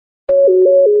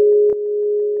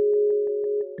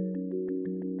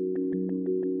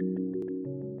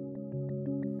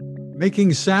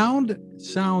Making sound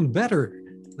better.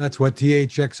 That's what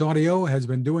THX Audio has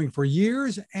been doing for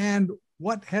years. And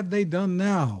what have they done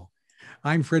now?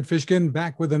 I'm Fred Fishkin,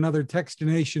 back with another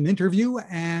Techstination interview.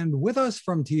 And with us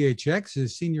from THX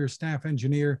is Senior Staff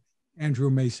Engineer Andrew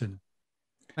Mason.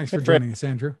 Thanks for joining us,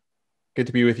 Andrew. Good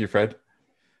to be with you, Fred.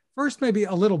 First, maybe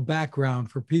a little background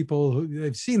for people who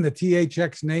have seen the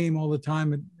THX name all the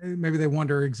time, and maybe they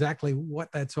wonder exactly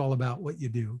what that's all about, what you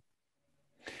do.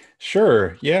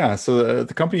 Sure. Yeah. So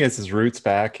the company has its roots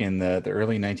back in the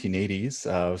early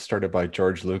 1980s. Started by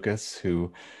George Lucas,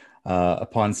 who,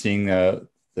 upon seeing the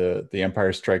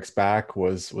Empire Strikes Back,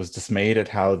 was dismayed at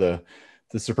how the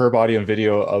superb audio and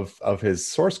video of his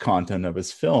source content of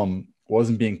his film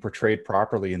wasn't being portrayed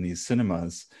properly in these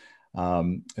cinemas.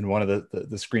 In one of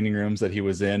the screening rooms that he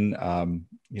was in,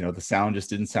 the sound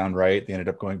just didn't sound right. They ended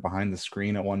up going behind the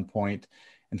screen at one point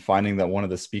and finding that one of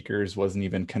the speakers wasn't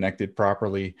even connected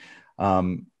properly.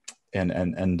 And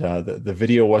the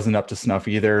video wasn't up to snuff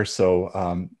either.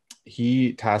 So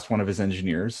he tasked one of his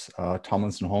engineers,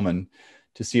 Tomlinson Holman,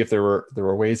 to see if there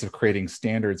were ways of creating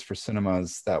standards for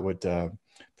cinemas that would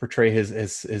portray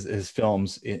his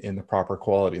films in the proper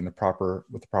quality, with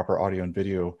the proper audio and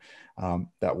video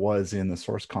that was in the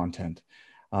source content.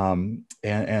 And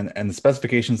the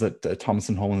specifications that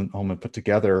Tomlinson Holman put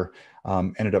together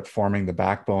ended up forming the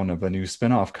backbone of a new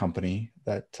spin-off company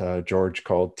that George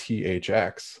called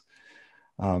THX.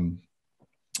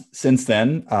 Since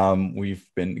then, we've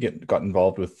got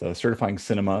involved with certifying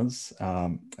cinemas,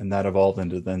 and that evolved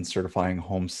into then certifying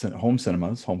home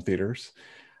cinemas, home theaters.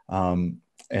 And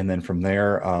then from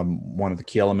there, one of the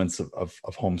key elements of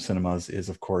home cinemas is,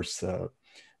 of course,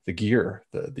 the gear,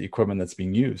 the equipment that's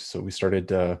being used. So we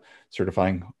started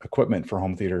certifying equipment for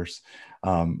home theaters,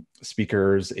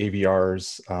 speakers,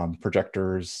 AVRs,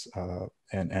 projectors,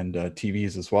 and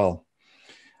TVs as well.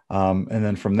 And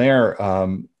then from there,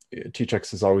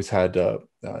 THX has always had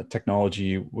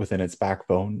technology within its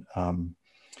backbone.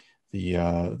 The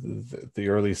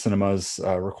early cinemas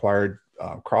required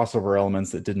crossover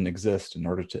elements that didn't exist in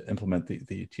order to implement the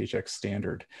THX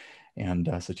standard. And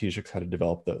so THX had to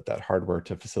develop that hardware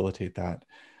to facilitate that.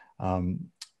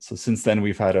 So since then,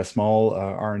 we've had a small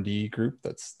R&D group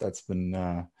that's been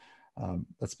up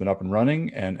and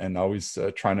running, and always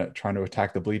trying to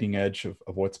attack the bleeding edge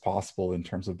of what's possible in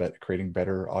terms of creating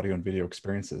better audio and video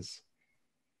experiences.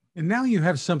 And now you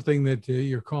have something that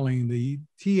you're calling the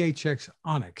THX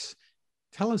Onyx.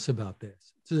 Tell us about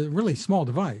this. It's a really small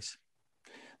device.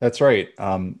 That's right.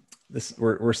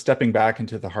 We're stepping back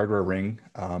into the hardware ring.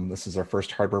 This is our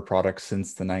first hardware product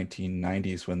since the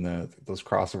 1990s, when those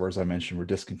crossovers I mentioned were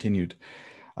discontinued.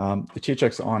 The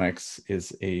THX Onyx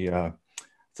is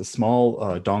it's a small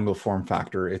dongle form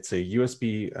factor. It's a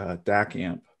USB DAC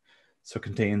amp, so it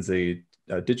contains a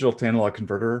digital to analog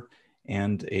converter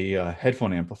and a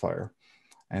headphone amplifier.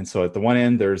 And so at the one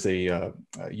end, there's a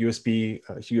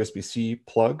USB-C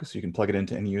plug, so you can plug it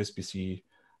into any USB-C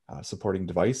supporting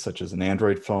device, such as an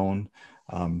Android phone,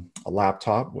 a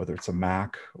laptop, whether it's a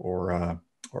Mac or a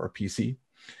PC,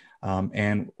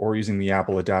 or using the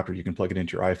Apple adapter, you can plug it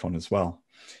into your iPhone as well.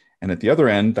 And at the other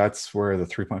end, that's where the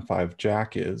 3.5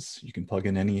 jack is. You can plug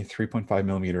in any 3.5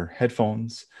 millimeter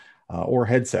headphones or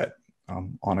headset.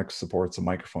 Onyx supports a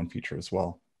microphone feature as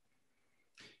well.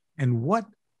 And what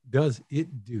does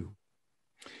it do?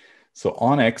 So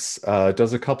Onyx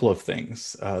does a couple of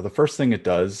things. The first thing it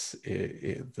does,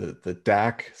 the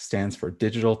DAC stands for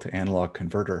digital to analog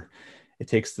converter. It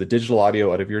takes the digital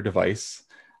audio out of your device.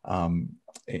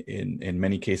 In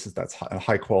many cases, that's a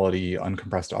high quality,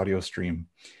 uncompressed audio stream,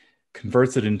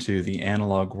 converts it into the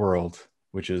analog world,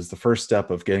 which is the first step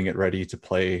of getting it ready to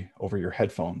play over your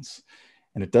headphones.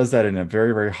 And it does that in a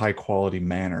very, very high quality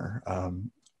manner,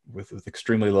 with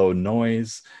extremely low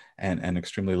noise and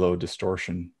extremely low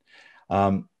distortion.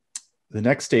 The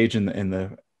next stage in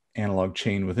the analog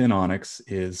chain within Onyx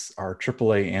is our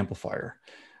AAA amplifier.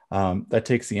 That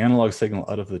takes the analog signal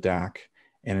out of the DAC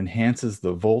and enhances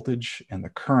the voltage and the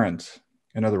current,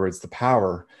 in other words, the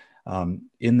power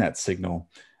in that signal,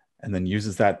 and then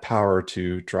uses that power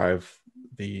to drive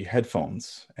the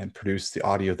headphones and produce the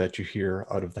audio that you hear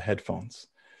out of the headphones.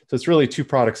 So it's really two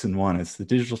products in one. It's the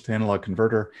digital to analog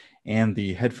converter and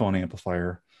the headphone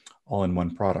amplifier all in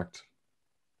one product.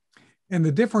 And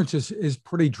the difference is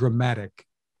pretty dramatic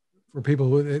for people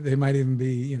who they might even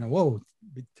be,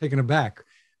 be taken aback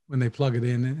when they plug it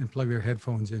in and plug their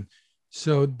headphones in.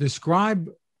 So describe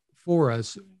for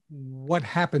us what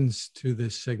happens to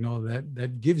this signal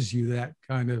that gives you that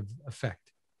kind of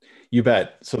effect. You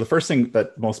bet. So the first thing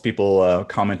that most people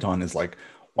comment on is like,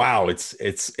 wow, it's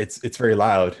very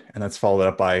loud. And that's followed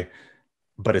up by,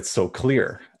 but it's so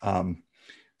clear.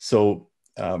 So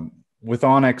with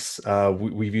Onyx,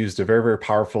 we've used a very, very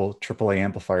powerful AAA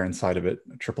amplifier inside of it,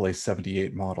 a AAA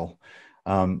 78 model.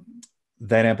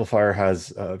 That amplifier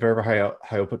has a very, very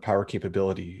high output power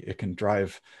capability. It can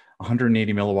drive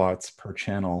 180 milliwatts per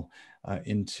channel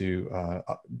into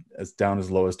as down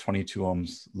as low as 22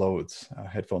 ohms loads,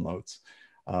 headphone loads.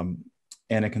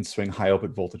 And it can swing high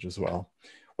output voltage as well.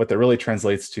 What that really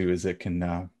translates to is it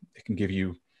can give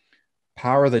you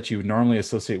power that you would normally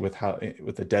associate with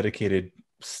a dedicated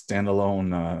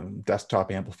standalone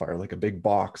desktop amplifier, like a big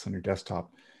box on your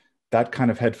desktop. That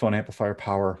kind of headphone amplifier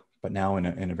power, but now in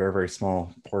a very, very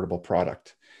small portable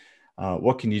product.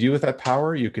 What can you do with that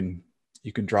power? You can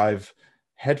drive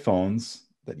headphones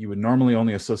that you would normally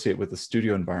only associate with the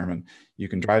studio environment. You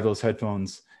can drive those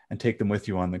headphones and take them with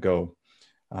you on the go.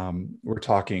 We're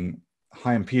talking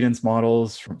high impedance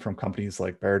models from companies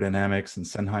like Beyerdynamics and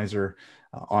Sennheiser.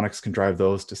 Onyx can drive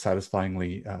those to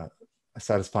satisfying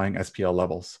SPL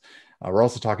levels. We're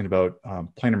also talking about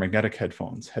planar magnetic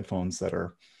headphones that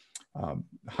are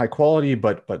high quality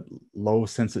but low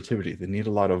sensitivity. They need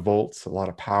a lot of volts, a lot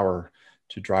of power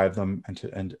to drive them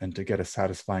and to get a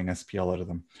satisfying SPL out of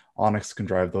them. Onyx can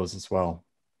drive those as well.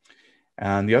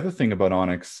 And the other thing about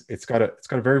Onyx, it's got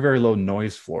a very, very low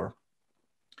noise floor.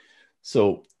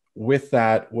 So with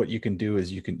that, what you can do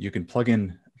is you can plug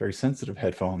in very sensitive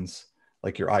headphones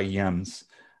like your IEMs,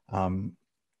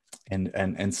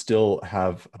 and still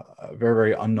have a very,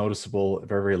 very unnoticeable,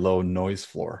 very, very low noise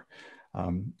floor.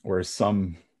 Whereas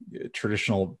some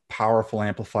traditional powerful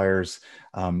amplifiers,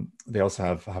 they also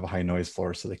have a high noise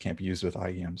floor, so they can't be used with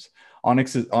IEMs.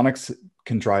 Onyx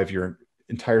can drive your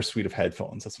entire suite of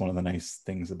headphones. That's one of the nice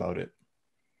things about it.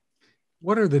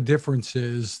 What are the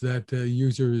differences that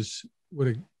users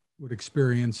would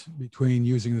experience between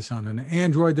using this on an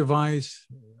Android device,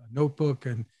 a notebook,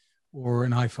 or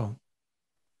an iPhone?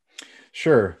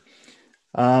 Sure.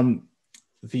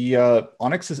 The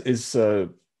Onyx is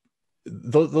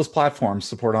those platforms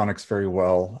support Onyx very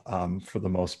well for the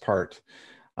most part.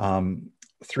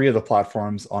 3 of the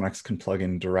platforms Onyx can plug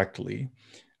in directly.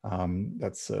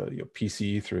 That's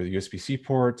PC through the USB-C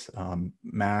port,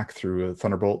 Mac through a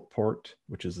Thunderbolt port,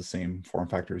 which is the same form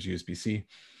factor as USB-C.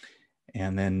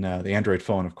 And then the Android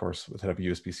phone, of course, would have a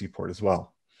USB-C port as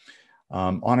well.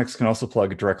 Onyx can also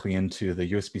plug directly into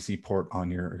the USB-C port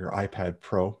on your iPad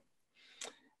Pro.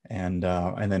 And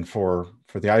then for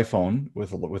the iPhone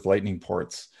with Lightning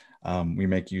ports, we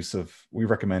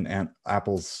recommend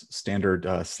Apple's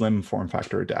standard slim form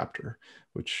factor adapter,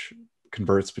 which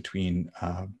converts between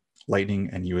Lightning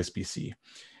and USB-C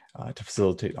to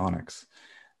facilitate Onyx.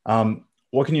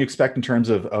 What can you expect in terms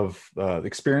of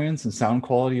experience and sound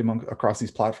quality across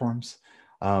these platforms?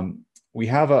 We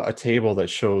have a table that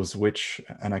shows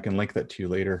and I can link that to you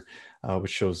later,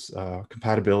 which shows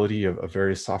compatibility of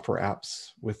various software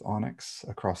apps with Onyx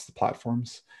across the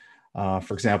platforms.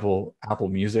 For example, Apple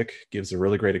Music gives a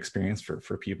really great experience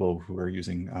for people who are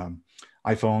using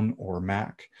iPhone or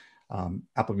Mac.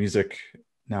 Apple Music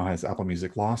now has Apple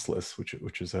Music Lossless,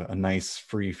 which is a nice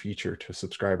free feature to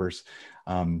subscribers.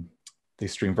 They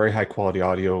stream very high quality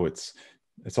audio. It's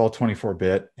all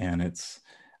 24-bit, and it's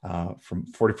from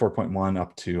 44.1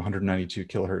 up to 192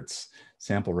 kilohertz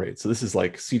sample rate. So this is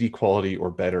like CD quality or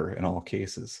better in all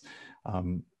cases.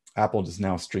 Apple is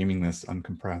now streaming this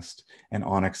uncompressed, and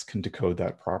Onyx can decode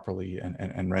that properly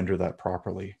and render that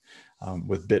properly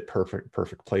with bit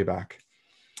perfect playback.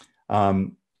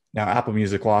 Now, Apple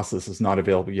Music Lossless is not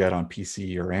available yet on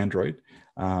PC or Android,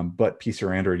 but PC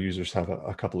or Android users have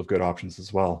a couple of good options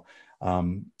as well.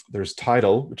 There's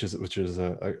Tidal, which is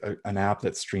an app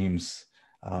that streams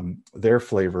their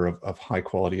flavor of high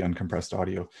quality uncompressed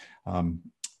audio.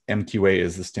 MQA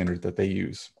is the standard that they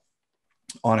use.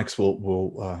 Onyx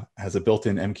has a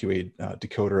built-in MQA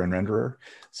decoder and renderer,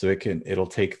 so it'll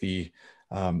take the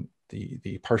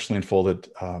partially unfolded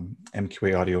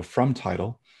MQA audio from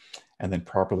Tidal and then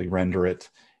properly render it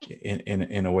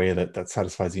in a way that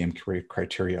satisfies the MQA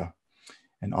criteria.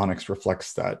 And Onyx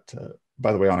reflects that.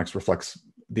 By the way, Onyx reflects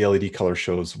the LED color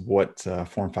shows what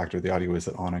form factor the audio is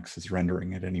that Onyx is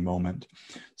rendering at any moment.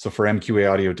 So for MQA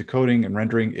audio decoding and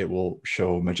rendering, it will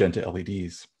show magenta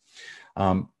LEDs.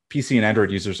 PC and Android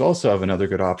users also have another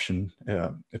good option.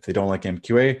 If they don't like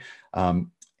MQA,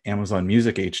 Amazon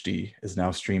Music HD is now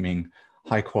streaming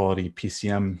high quality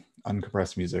PCM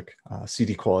uncompressed music,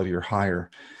 CD quality or higher.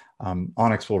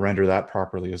 Onyx will render that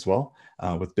properly as well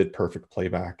with bit perfect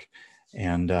playback.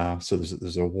 And so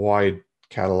there's a wide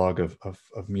catalog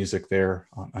of music there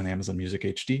on Amazon Music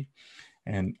HD.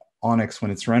 And Onyx,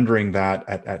 when it's rendering that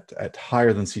at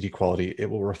higher than CD quality, it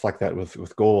will reflect that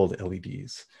with gold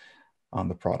LEDs on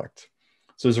the product.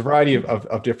 So there's a variety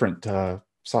of different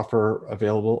software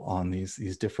available on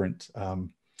these different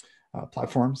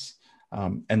platforms.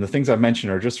 And the things I've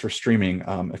mentioned are just for streaming.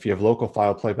 If you have local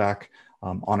file playback,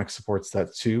 Onyx supports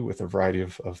that too with a variety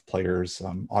of players,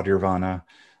 Audioravana,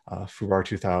 Fubar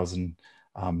 2000,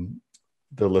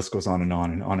 the list goes on,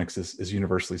 and Onyx is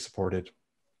universally supported.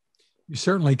 You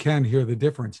certainly can hear the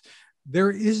difference.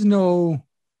 There is no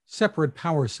separate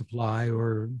power supply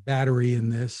or battery in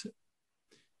this.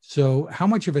 So how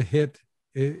much of a hit,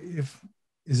 if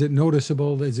is it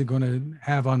noticeable, is it going to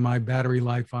have on my battery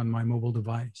life on my mobile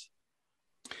device?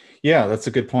 Yeah, that's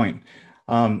a good point.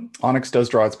 Onyx does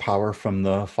draw its power from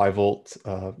the 5-volt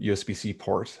USB-C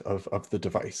port of the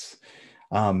device.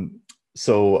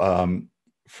 So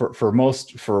for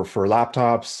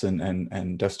laptops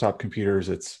and desktop computers,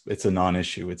 it's a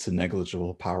non-issue. It's a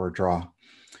negligible power draw.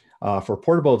 For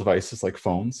portable devices like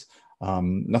phones,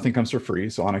 nothing comes for free,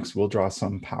 so Onyx will draw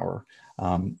some power,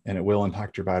 and it will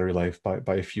impact your battery life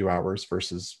by a few hours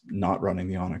versus not running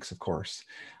the Onyx, of course.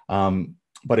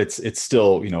 But it's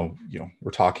still,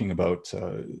 we're talking about,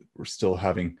 we're still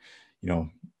having,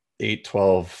 8,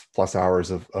 12 plus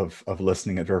hours of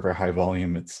listening at very, very high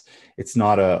volume. It's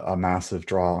not a massive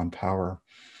draw on power.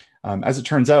 As it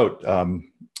turns out,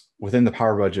 within the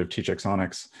power budget of THX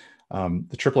Onyx,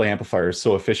 the AAA amplifier is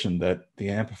so efficient that the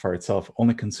amplifier itself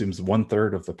only consumes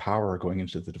 1/3 of the power going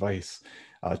into the device.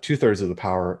 2/3 of the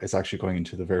power is actually going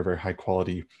into the very, very high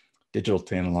quality digital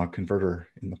to analog converter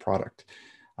in the product.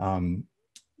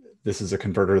 This is a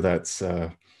converter that's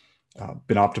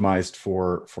been optimized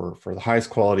for the highest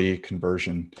quality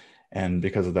conversion, and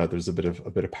because of that, there's a bit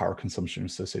of power consumption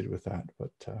associated with that.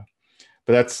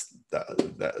 But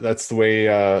that's the way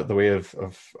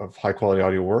of high quality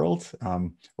audio world.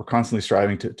 We're constantly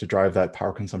striving to drive that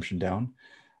power consumption down,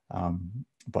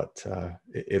 but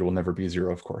it will never be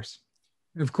zero, of course.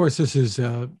 And of course, this is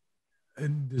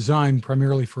designed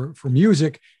primarily for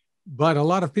music, but a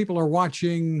lot of people are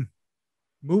watching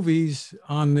movies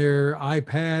on their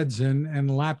iPads and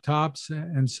laptops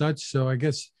and such. So I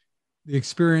guess the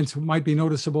experience might be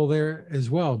noticeable there as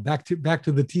well. Back to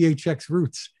the THX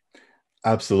roots.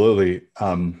 Absolutely.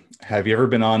 Have you ever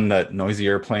been on that noisy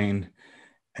airplane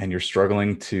and you're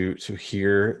struggling to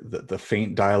hear the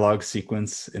faint dialogue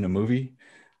sequence in a movie?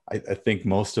 I think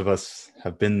most of us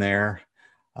have been there,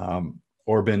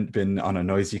 or been on a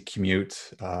noisy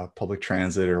commute, public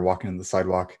transit, or walking on the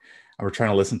sidewalk, and we're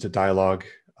trying to listen to dialogue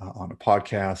on a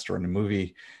podcast or in a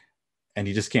movie, and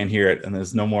you just can't hear it, and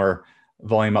there's no more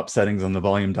volume up settings on the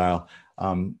volume dial.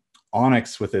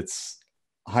 Onyx, with its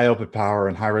high output power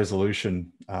and high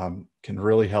resolution, can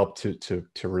really help to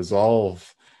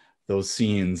resolve those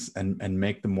scenes and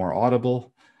make them more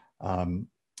audible.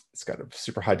 It's got a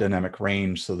super high dynamic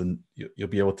range, so then you'll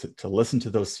be able to listen to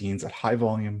those scenes at high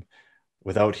volume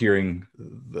without hearing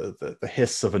the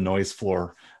hiss of a noise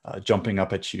floor jumping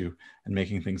up at you and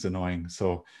making things annoying.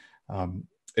 So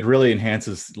it really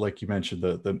enhances, like you mentioned,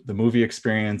 the movie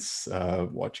experience,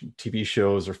 watching TV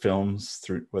shows or films,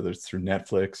 whether it's through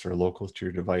Netflix or local to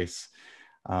your device.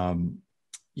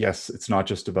 Yes, it's not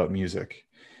just about music.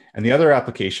 And the other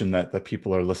application that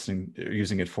people are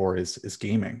using it for is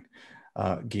gaming.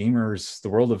 Gamers, the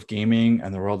world of gaming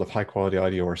and the world of high quality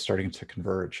audio are starting to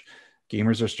converge.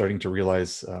 Gamers are starting to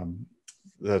realize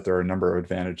that there are a number of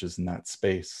advantages in that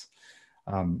space.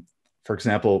 For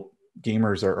example,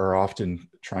 gamers are often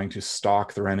trying to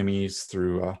stalk their enemies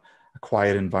through a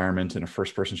quiet environment in a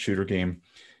first-person shooter game,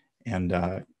 and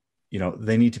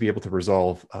they need to be able to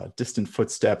resolve distant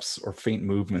footsteps or faint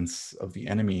movements of the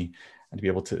enemy, and to be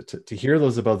able to hear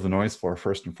those above the noise floor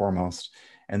first and foremost,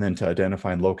 and then to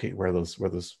identify and locate where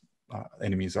those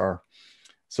enemies are.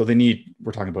 So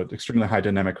we're talking about extremely high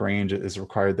dynamic range is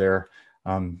required there,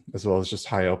 as well as just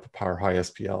high output power, high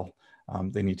SPL.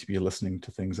 They need to be listening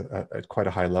to things at quite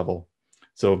a high level.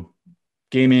 So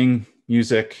gaming,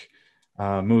 music,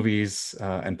 movies,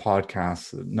 and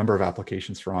podcasts, a number of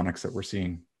applications for Onyx that we're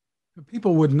seeing.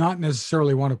 People would not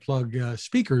necessarily want to plug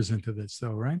speakers into this,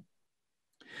 though, right?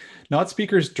 Not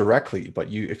speakers directly, but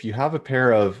if you have a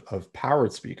pair of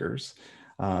powered speakers,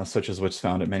 such as what's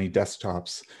found at many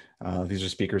desktops, these are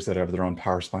speakers that have their own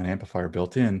power spine amplifier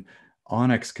built in.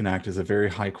 Onyx can act as a very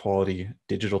high quality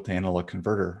digital to analog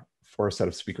converter for a set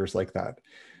of speakers like that.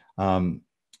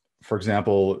 For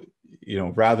example,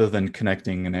 rather than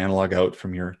connecting an analog out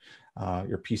from your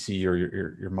PC or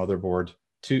your motherboard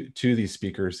to these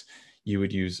speakers, you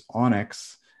would use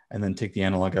Onyx and then take the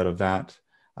analog out of that,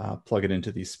 plug it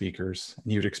into these speakers,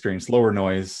 and you'd experience lower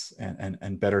noise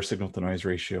and better signal to noise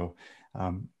ratio,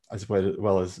 as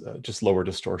well as just lower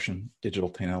distortion, digital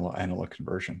to analog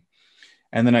conversion.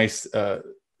 And the nice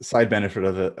side benefit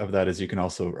of that is you can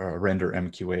also render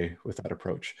MQA with that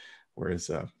approach, whereas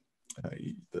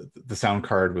the sound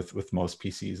card with most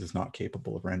PCs is not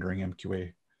capable of rendering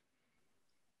MQA.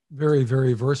 Very,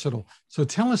 very versatile. So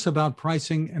tell us about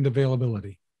pricing and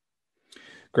availability.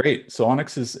 Great. So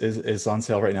Onyx is on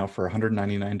sale right now for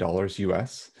 $199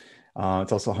 US.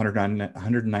 It's also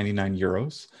 199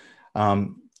 euros.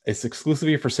 It's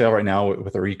exclusively for sale right now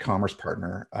with our e-commerce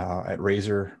partner at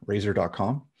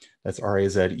Razer.com. That's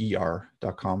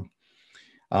RAZER.com.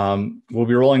 We'll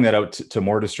be rolling that out to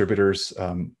more distributors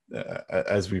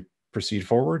as we proceed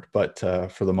forward, but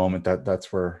for the moment,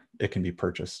 that's where it can be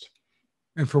purchased.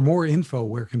 And for more info,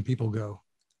 where can people go?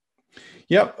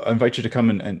 Yep, I invite you to come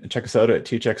and check us out at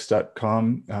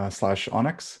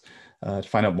thx.com/Onyx to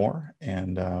find out more.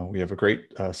 And we have a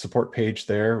great support page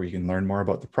there where you can learn more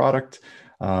about the product,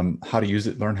 how to use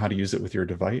it, learn how to use it with your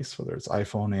device, whether it's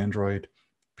iPhone, Android,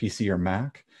 PC, or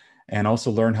Mac, and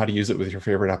also learn how to use it with your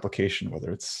favorite application, whether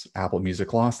it's Apple Music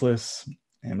Lossless,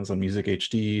 Amazon Music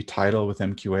HD, Tidal with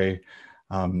MQA.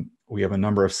 We have a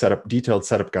number of detailed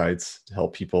setup guides to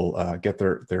help people get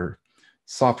their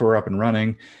software up and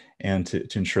running and to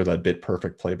ensure that bit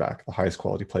perfect playback, the highest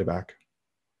quality playback.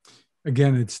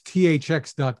 Again, it's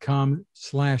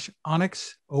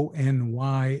thx.com/Onyx,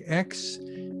 ONYX.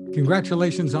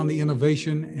 Congratulations on the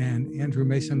innovation. And Andrew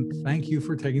Mason, thank you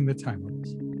for taking the time with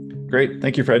us. Great.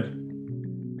 Thank you, Fred.